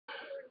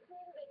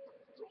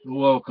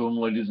Welcome,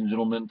 ladies and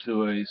gentlemen,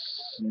 to a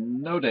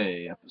snow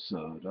day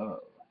episode of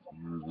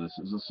This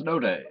is a Snow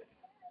Day.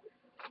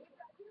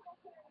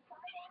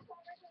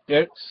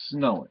 It's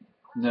snowing.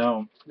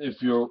 Now,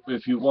 if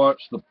you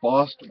watch the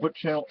Boston, what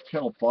channel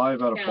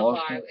 5 out of Channel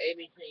 5, Boston?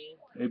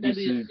 ABC,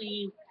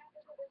 ABC,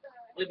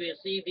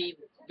 WC,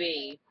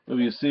 WCVB.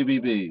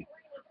 WCBB.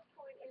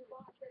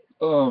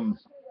 Um,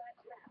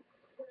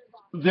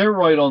 they're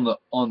right on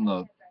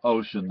the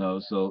ocean though,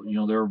 so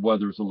their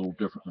weather's a little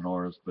different than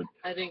ours. But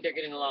I think they're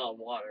getting a lot of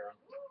water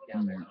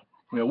down there.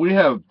 mm, we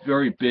have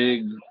very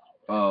big,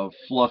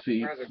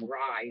 fluffy. Rather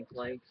dry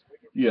lakes.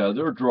 Yeah,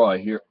 they're dry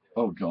here.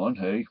 Oh, John,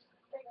 hey,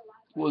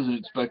 wasn't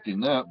expecting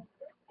that.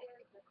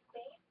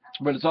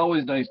 But it's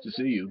always nice to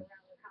see you.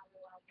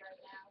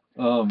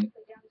 Um,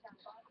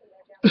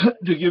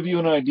 to give you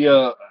an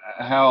idea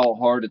how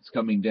hard it's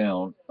coming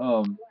down,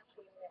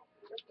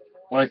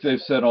 like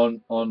they've said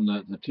on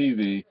the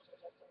TV,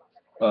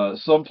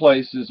 some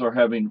places are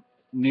having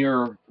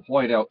near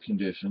whiteout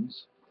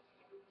conditions.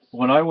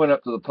 When I went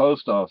up to the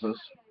post office,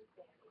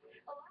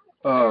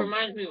 It uh,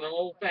 reminds me of an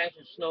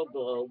old-fashioned snow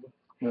globe.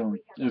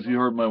 if you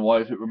heard my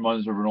wife, it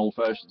reminds her of an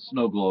old-fashioned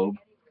snow globe.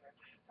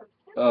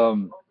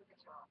 Um,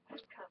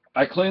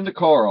 I cleaned the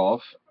car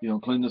off,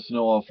 cleaned the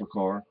snow off the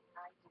car,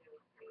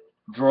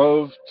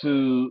 drove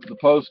to the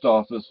post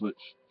office, which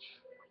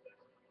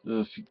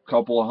a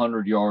couple of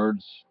 100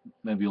 yards,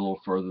 maybe a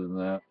little further than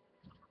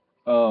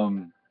that.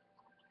 Um,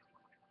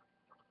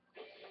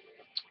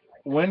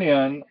 went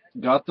in,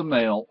 got the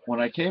mail. When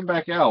I came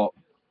back out,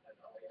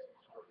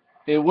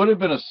 it would have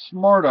been a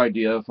smart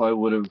idea if I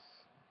would have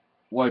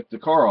wiped the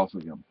car off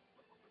again.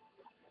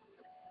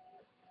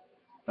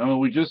 I mean,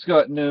 we just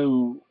got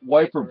new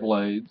wiper Wipers.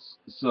 blades,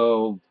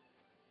 so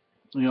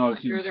I I'm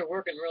could. sure they're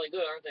working really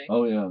good, aren't they?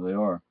 Oh yeah, they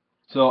are.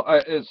 So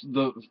it's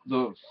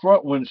the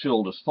front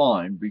windshield is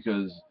fine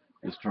because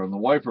just turn the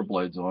wiper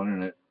blades on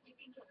and it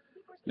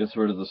gets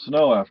rid of the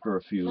snow after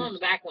a Some few. on the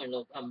back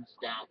window comes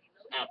down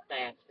out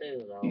fast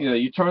too, though. Yeah,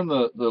 you turn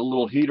the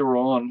little heater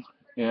on,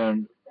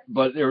 and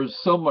but there's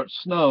so much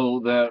snow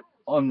that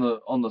on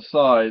the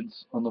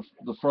sides, on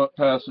the front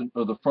passenger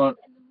or the front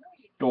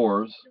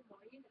doors,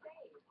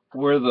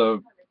 where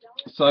the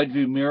side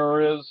view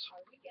mirror is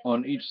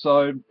on each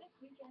side,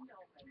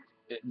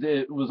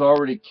 it was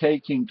already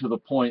caking to the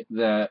point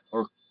that,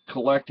 or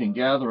collecting,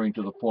 gathering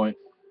to the point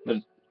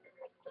that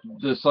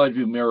the side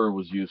view mirror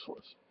was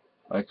useless.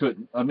 I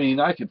couldn't. I mean,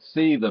 I could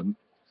see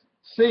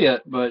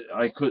it, but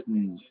I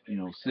couldn't,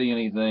 see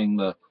anything.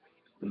 The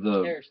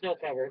They're snow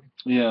covered.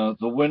 Yeah,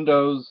 the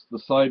windows, the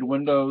side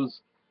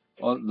windows,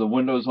 the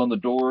windows on the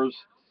doors.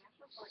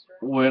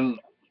 When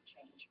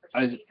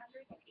I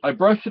I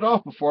brushed it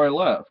off before I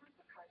left,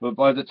 but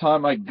by the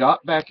time I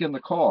got back in the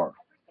car,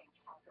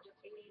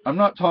 I'm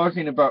not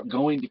talking about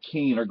going to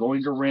Keene or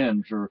going to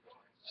Renge or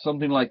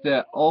something like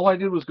that. All I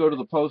did was go to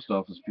the post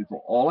office,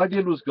 people. All I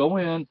did was go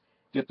in,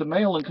 get the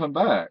mail, and come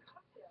back.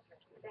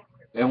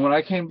 And when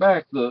I came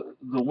back, the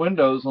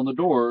windows on the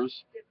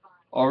doors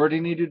already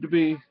needed to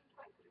be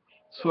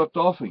swept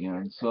off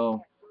again.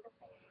 So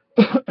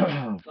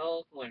yeah, Well,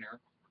 it's winter.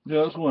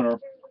 it's winter.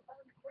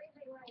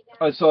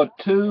 I saw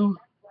two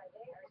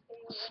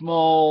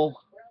small,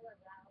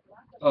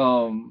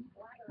 um,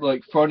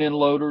 like front end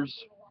loaders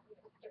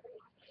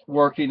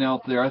working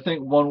out there. I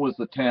think one was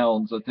the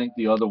towns. I think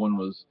the other one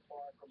was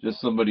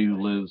just somebody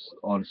who lives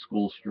on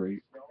School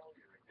Street.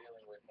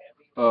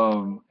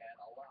 Um,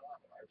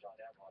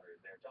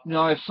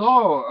 Now I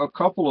saw a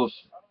couple of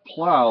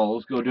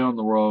plows go down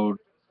the road,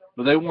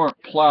 but they weren't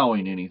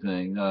plowing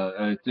anything.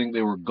 I think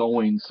they were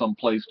going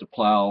someplace to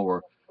plow,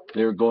 or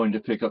they were going to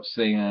pick up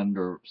sand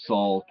or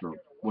salt or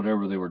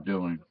whatever they were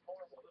doing.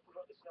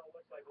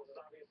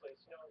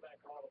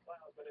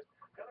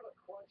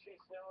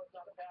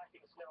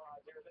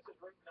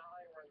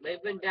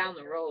 They've been down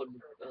the road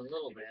a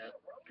little bit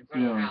in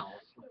front of the Yeah. house.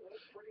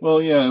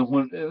 Well, yeah.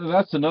 And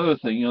that's another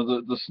thing.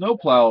 The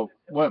snowplow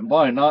went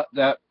by not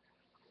that.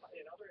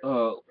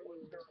 Uh,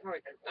 Probably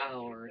an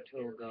hour or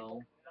two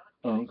ago.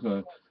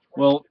 okay.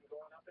 Well,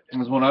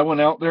 because when I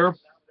went out there,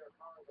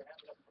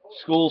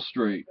 School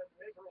Street,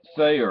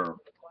 Thayer,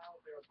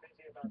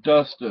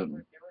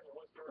 Dustin,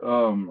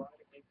 um,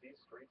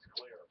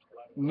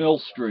 Mill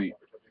Street,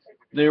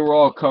 they were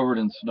all covered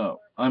in snow.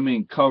 I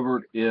mean,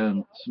 covered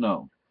in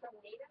snow.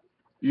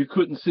 You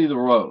couldn't see the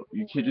road.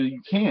 You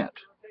can't.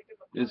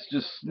 It's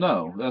just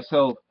snow. That's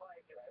how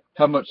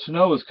much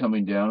snow is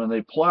coming down, and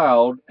they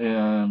plowed,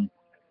 and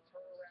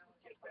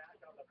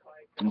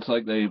it's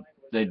like they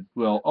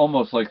well,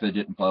 almost like they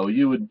didn't plow.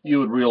 You would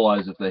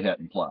realize if they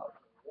hadn't plowed.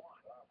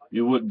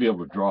 You wouldn't be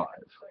able to drive.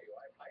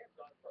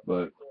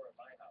 But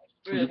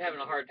Really having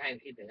a hard time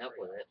keeping up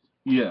with it.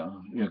 yeah,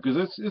 because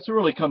it's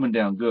really coming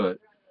down good.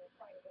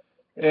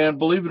 And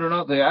believe it or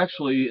not, they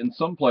actually, in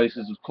some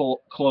places, have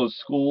closed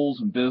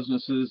schools and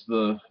businesses.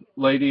 The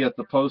lady at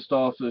the post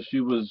office, she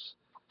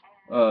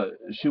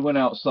went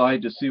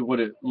outside to see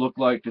what it looked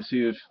like, to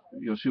see if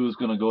she was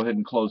going to go ahead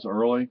and close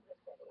early.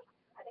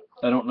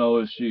 I don't know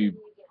if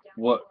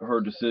what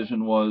her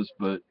decision was,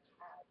 but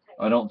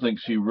I don't think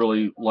she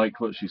really liked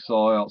what she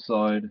saw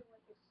outside.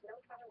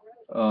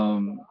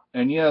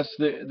 And yes,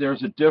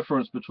 there's a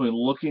difference between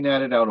looking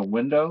at it out a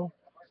window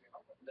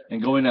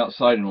and going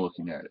outside and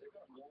looking at it.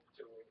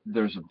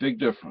 There's a big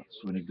difference.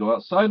 When you go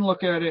outside and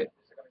look at it,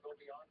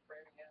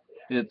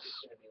 it's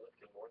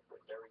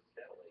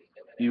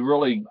it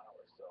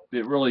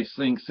really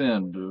sinks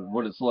in to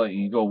what it's like.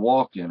 You go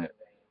walk in it,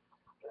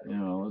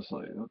 it's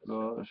like, oh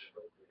gosh.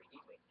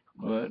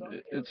 But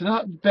it's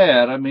not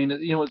bad. I mean,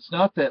 it's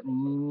not that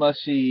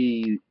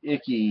mushy,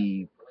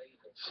 icky,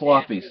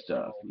 sloppy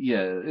stuff.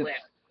 Yeah.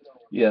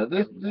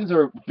 These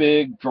are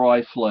big,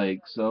 dry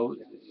flakes. So,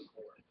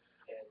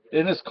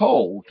 and it's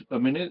cold. I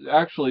mean, it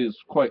actually is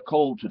quite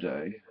cold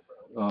today.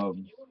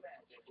 Um,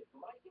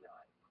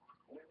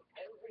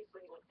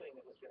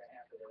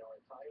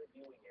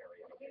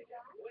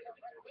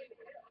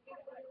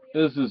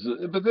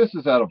 but this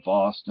is out of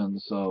Boston,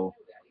 so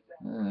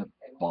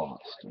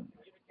Boston,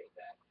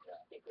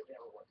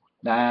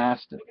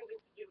 Boston,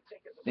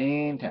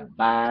 Steamtown,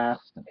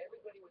 Boston,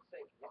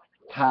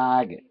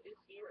 Target.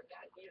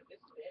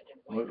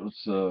 What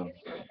was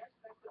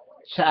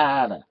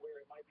Chata?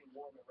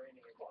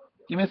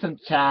 Give me some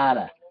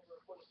chata.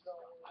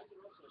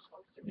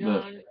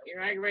 John,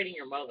 you're aggravating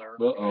your mother.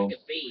 Uh-oh. Take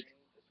a beat.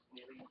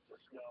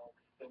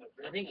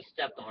 I think he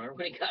stepped on her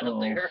when he got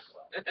up there.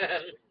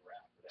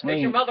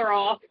 Take your mother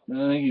off.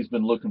 I think he's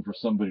been looking for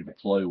somebody to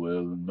play with,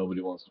 and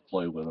nobody wants to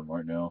play with him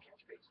right now.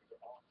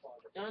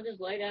 John,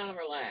 just lay down and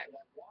relax.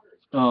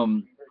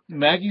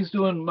 Maggie's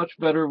doing much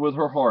better with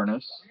her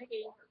harness.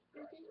 Maggie.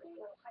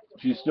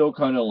 She's still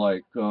kind of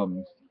like,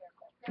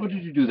 what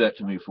did you do that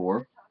to me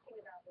for?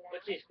 But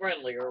she's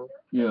friendlier.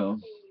 Yeah.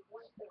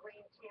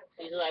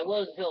 She's like,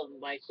 was until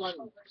my son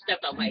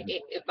stepped on my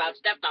head. About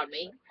stepped on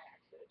me.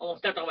 Almost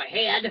stepped on my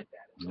head.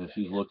 Yeah,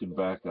 she's looking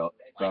back there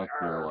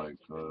like,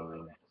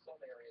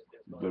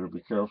 you better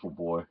be careful,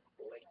 boy.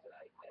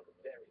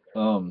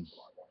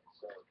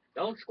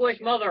 Don't squish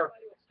mother.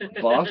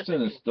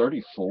 Boston is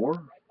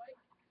 34?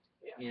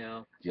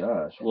 Yeah.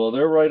 Gosh. Well,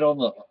 they're right on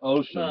the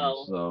ocean,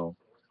 so.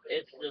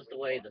 It's just the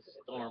way the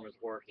storm is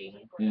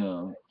working.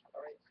 Yeah.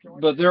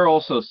 But they're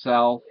also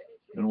south,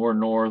 and we're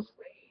north,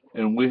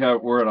 and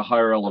we're at a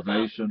higher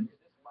elevation.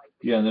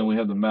 Yeah, and then we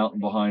have the mountain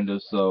behind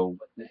us, so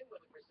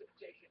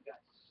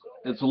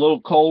it's a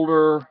little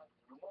colder.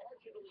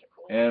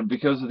 And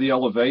because of the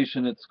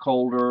elevation, it's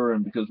colder,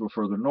 and because we're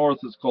further north,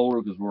 it's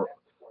colder. Because we're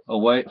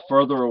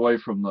further away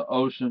from the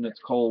ocean, it's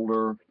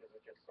colder.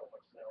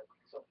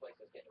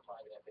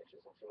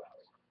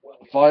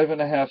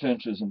 5.5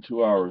 inches in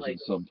 2 hours in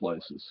some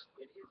places.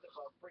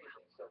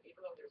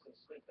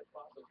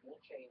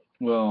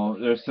 Well,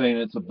 they're saying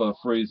it's above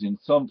freezing.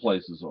 Some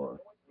places are.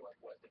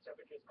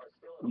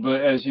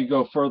 But as you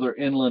go further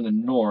inland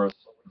and north,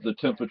 the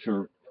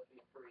temperature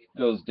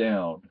goes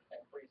down.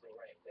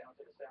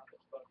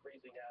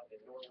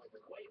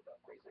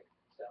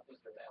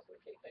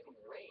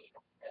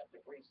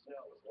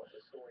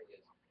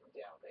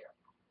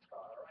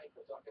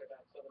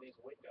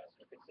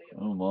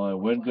 Oh my,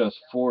 wind gust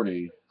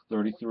 40,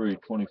 33,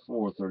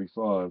 24,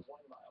 35.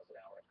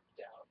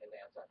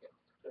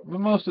 But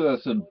most of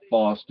that's in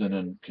Boston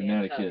and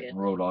Connecticut and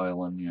Rhode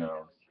Island,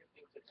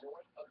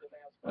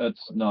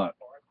 That's not,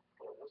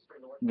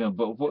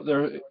 but what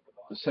they're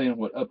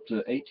saying, up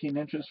to 18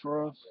 inches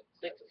for us?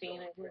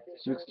 16 inches.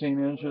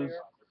 16 inches.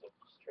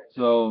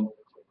 So,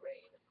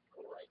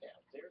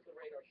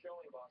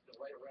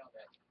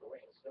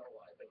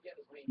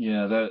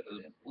 yeah, that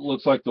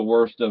looks like the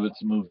worst of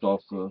it's moved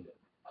off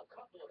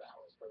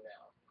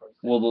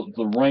well,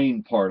 the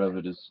rain part of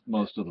it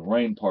most of the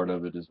rain part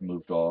of it is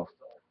moved off,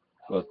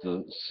 but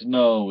the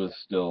snow is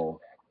still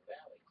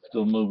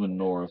moving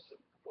north.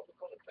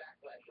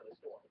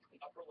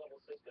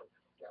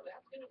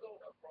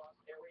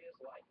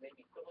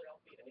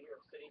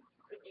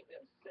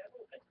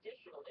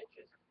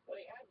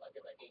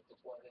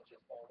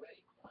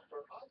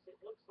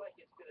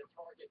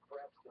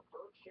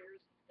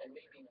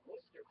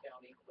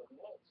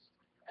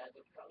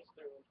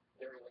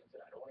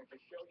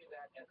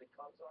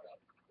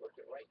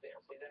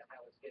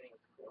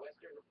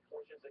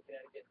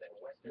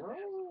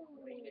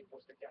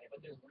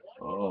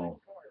 Oh.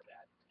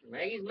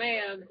 Maggie's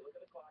mad.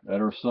 At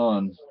her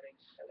son.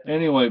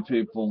 Anyway,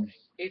 people.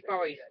 He's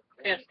probably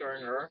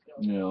pestering her.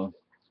 Yeah.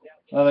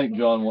 I think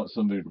John wants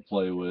somebody to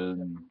play with,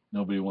 and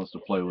nobody wants to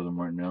play with him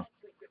right now.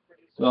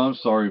 So I'm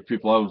sorry,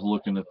 people. I was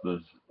looking at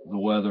the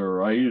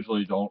weather. I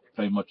usually don't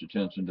pay much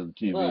attention to the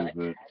TV,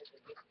 but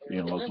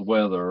it's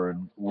weather,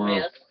 and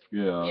yeah.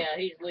 Yeah,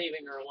 he's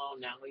leaving her alone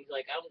now. He's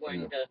like, I'm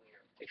going to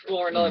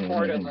explore another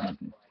part of the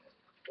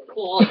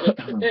closet.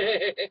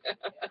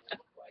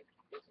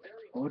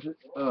 What's it?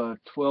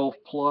 12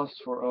 plus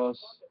for us.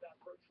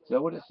 Is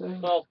that what it says?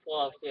 12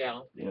 plus, yeah.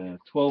 Yeah,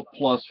 12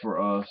 plus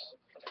for us.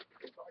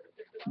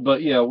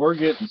 But yeah, we're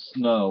getting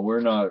snow.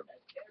 We're not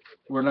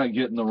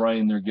getting the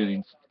rain they're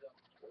getting.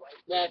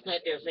 Last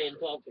night they were saying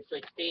 12 to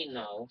 16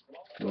 though.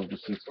 12 to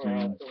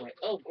 16.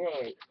 Oh,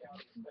 great.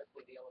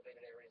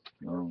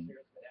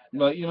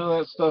 But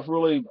that stuff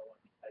really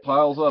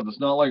piles up. It's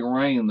not like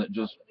rain that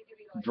just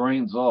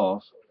drains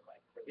off.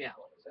 Yeah.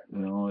 You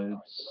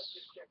know,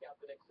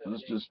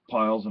 it's just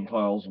piles and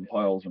piles and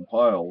piles and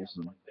piles.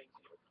 And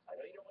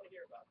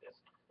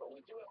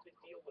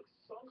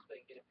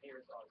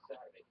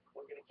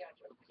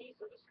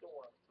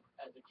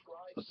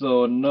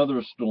so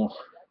another storm.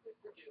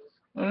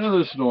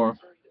 Another storm.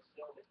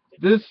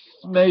 This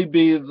may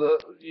be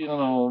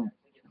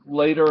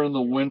later in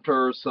the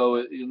winter, so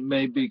it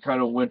may be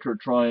kind of winter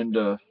trying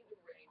to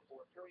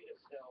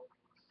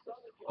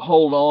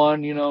hold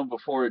on,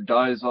 before it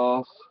dies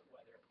off.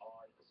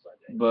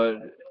 But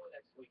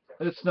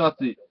it's not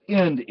the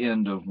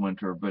end of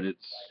winter, but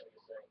it's,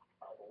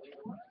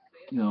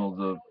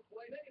 the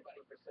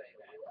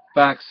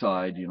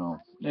backside,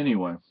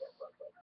 Anyway.